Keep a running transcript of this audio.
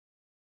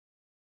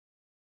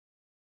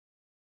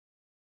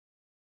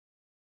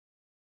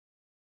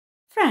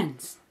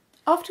Friends,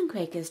 often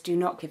Quakers do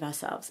not give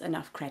ourselves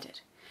enough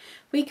credit.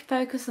 We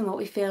focus on what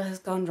we feel has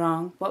gone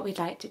wrong, what we'd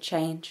like to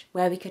change,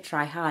 where we could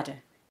try harder.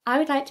 I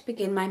would like to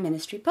begin my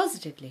ministry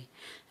positively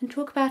and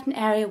talk about an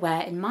area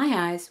where, in my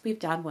eyes, we've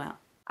done well.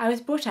 I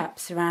was brought up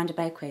surrounded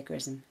by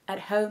Quakerism, at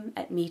home,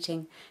 at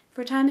meeting,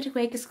 for a time at a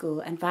Quaker school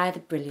and via the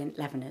brilliant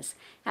Leaveners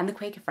and the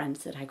Quaker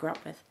friends that I grew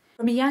up with.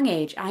 From a young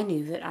age, I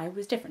knew that I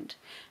was different.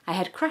 I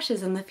had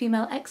crushes on the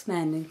female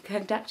X-Men and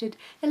conducted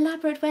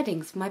elaborate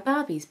weddings for my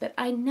Barbies, but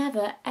I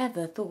never,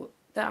 ever thought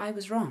that I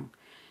was wrong.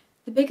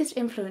 The biggest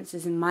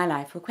influences in my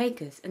life were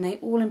Quakers, and they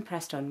all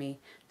impressed on me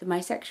that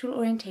my sexual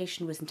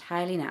orientation was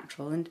entirely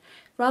natural and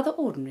rather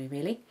ordinary,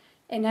 really.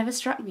 It never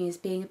struck me as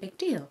being a big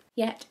deal.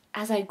 Yet,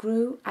 as I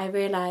grew, I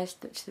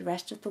realised that to the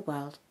rest of the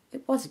world,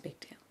 it was a big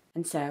deal.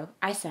 And so,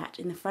 I sat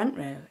in the front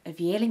row of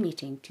yearly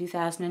meeting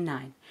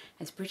 2009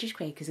 as British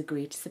Quakers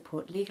agreed to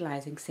support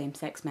legalising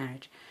same-sex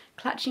marriage,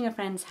 clutching a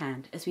friend's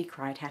hand as we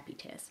cried happy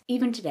tears.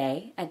 Even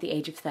today, at the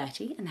age of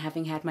 30 and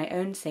having had my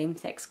own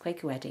same-sex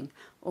Quaker wedding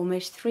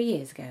almost 3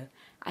 years ago,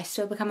 I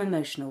still become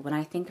emotional when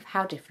I think of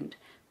how different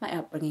my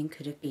upbringing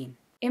could have been.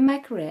 In my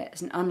career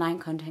as an online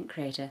content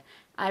creator,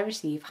 I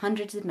receive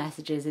hundreds of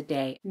messages a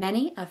day.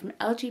 Many are from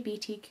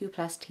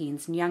LGBTQ+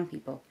 teens and young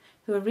people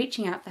who are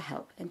reaching out for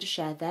help and to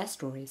share their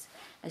stories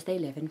as they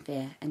live in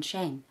fear and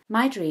shame.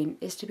 My dream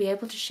is to be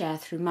able to share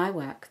through my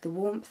work the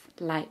warmth,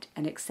 light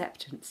and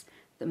acceptance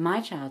that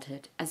my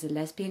childhood as a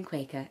lesbian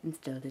Quaker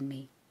instilled in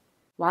me.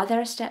 While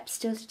there are steps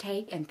still to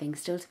take and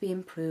things still to be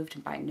improved,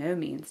 and by no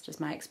means does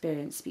my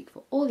experience speak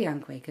for all young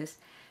Quakers,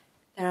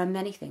 there are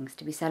many things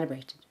to be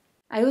celebrated.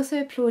 I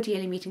also applaud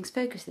yearly meetings'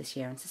 focus this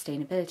year on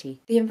sustainability.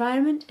 The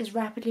environment is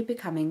rapidly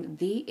becoming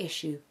the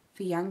issue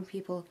for young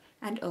people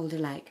and old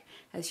alike,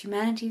 as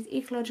humanity's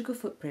ecological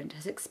footprint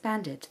has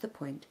expanded to the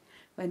point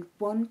when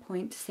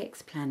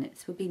 1.6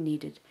 planets will be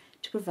needed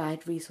to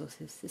provide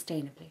resources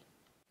sustainably.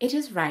 It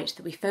is right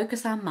that we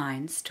focus our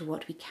minds to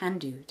what we can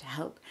do to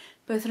help,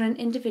 both on an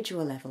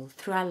individual level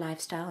through our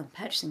lifestyle and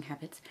purchasing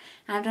habits,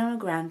 and on a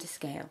grander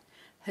scale,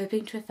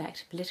 hoping to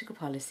affect political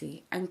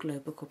policy and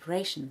global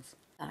corporations.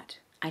 But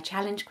I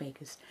challenge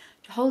Quakers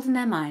to hold in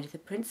their mind the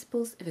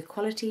principles of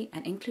equality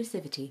and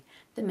inclusivity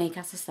that make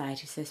our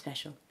society so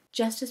special.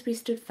 Just as we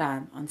stood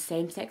firm on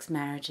same-sex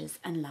marriages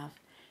and love,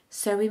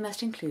 so we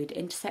must include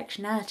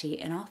intersectionality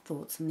in our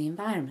thoughts on the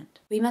environment.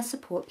 We must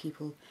support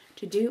people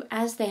to do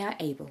as they are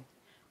able,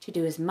 to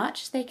do as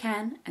much as they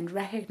can, and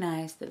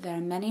recognise that there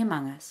are many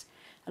among us,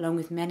 along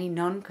with many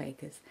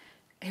non-Quakers,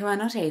 who are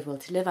not able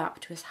to live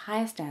up to as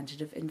high a standard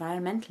of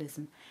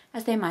environmentalism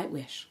as they might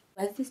wish,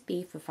 whether this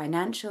be for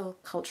financial,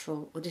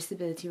 cultural or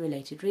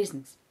disability-related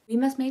reasons. We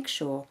must make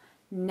sure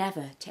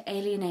never to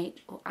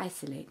alienate or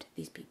isolate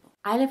these people.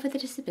 I live with a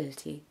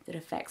disability that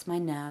affects my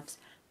nerves,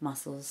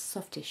 muscles,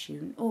 soft tissue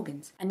and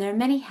organs, and there are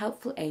many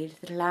helpful aids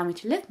that allow me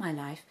to live my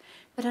life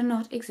but are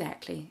not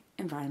exactly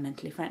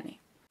environmentally friendly.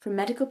 From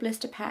medical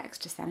blister packs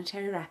to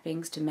sanitary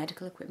wrappings to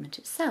medical equipment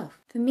itself.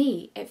 For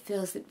me, it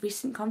feels that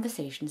recent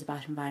conversations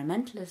about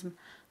environmentalism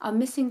are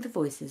missing the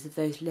voices of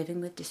those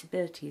living with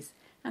disabilities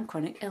and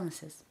chronic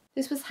illnesses.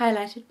 This was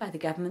highlighted by the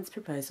government's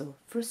proposal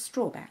for a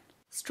straw ban.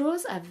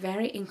 Straws are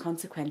very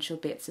inconsequential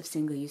bits of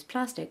single-use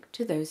plastic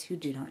to those who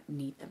do not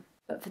need them.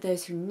 But for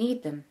those who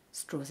need them,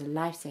 straws are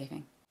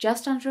life-saving.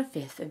 Just under a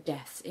fifth of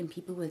deaths in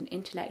people with an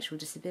intellectual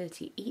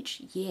disability each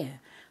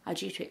year are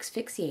due to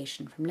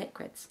asphyxiation from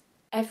liquids.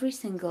 Every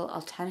single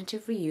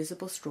alternative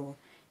reusable straw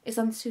is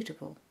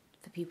unsuitable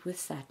for people with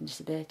certain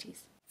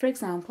disabilities. For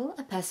example,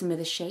 a person with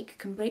a shake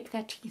can break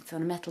their teeth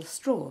on a metal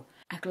straw.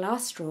 A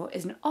glass straw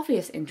is an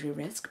obvious injury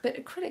risk, but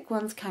acrylic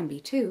ones can be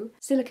too.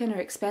 Silicone are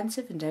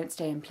expensive and don't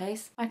stay in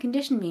place. My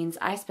condition means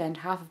I spend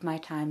half of my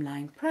time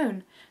lying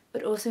prone,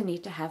 but also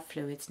need to have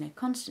fluids near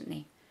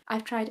constantly.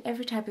 I've tried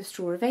every type of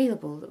straw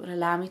available that will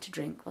allow me to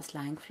drink whilst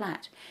lying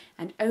flat,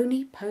 and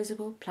only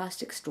posable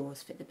plastic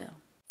straws fit the bill.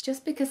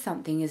 Just because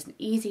something is an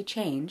easy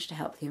change to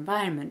help the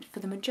environment for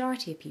the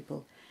majority of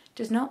people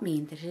does not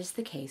mean that it is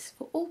the case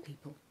for all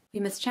people. We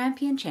must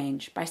champion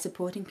change by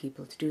supporting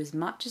people to do as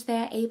much as they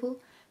are able,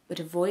 but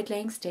avoid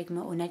laying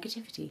stigma or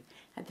negativity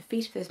at the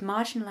feet of those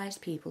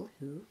marginalised people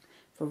who,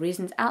 for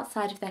reasons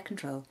outside of their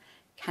control,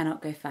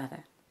 cannot go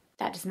further.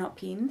 That does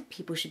not mean that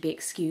people should be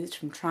excused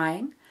from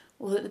trying,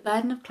 or that the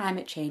burden of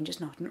climate change is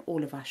not on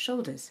all of our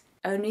shoulders,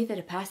 only that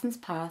a person's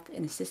path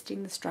in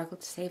assisting the struggle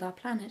to save our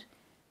planet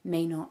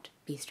may not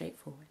be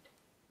straightforward.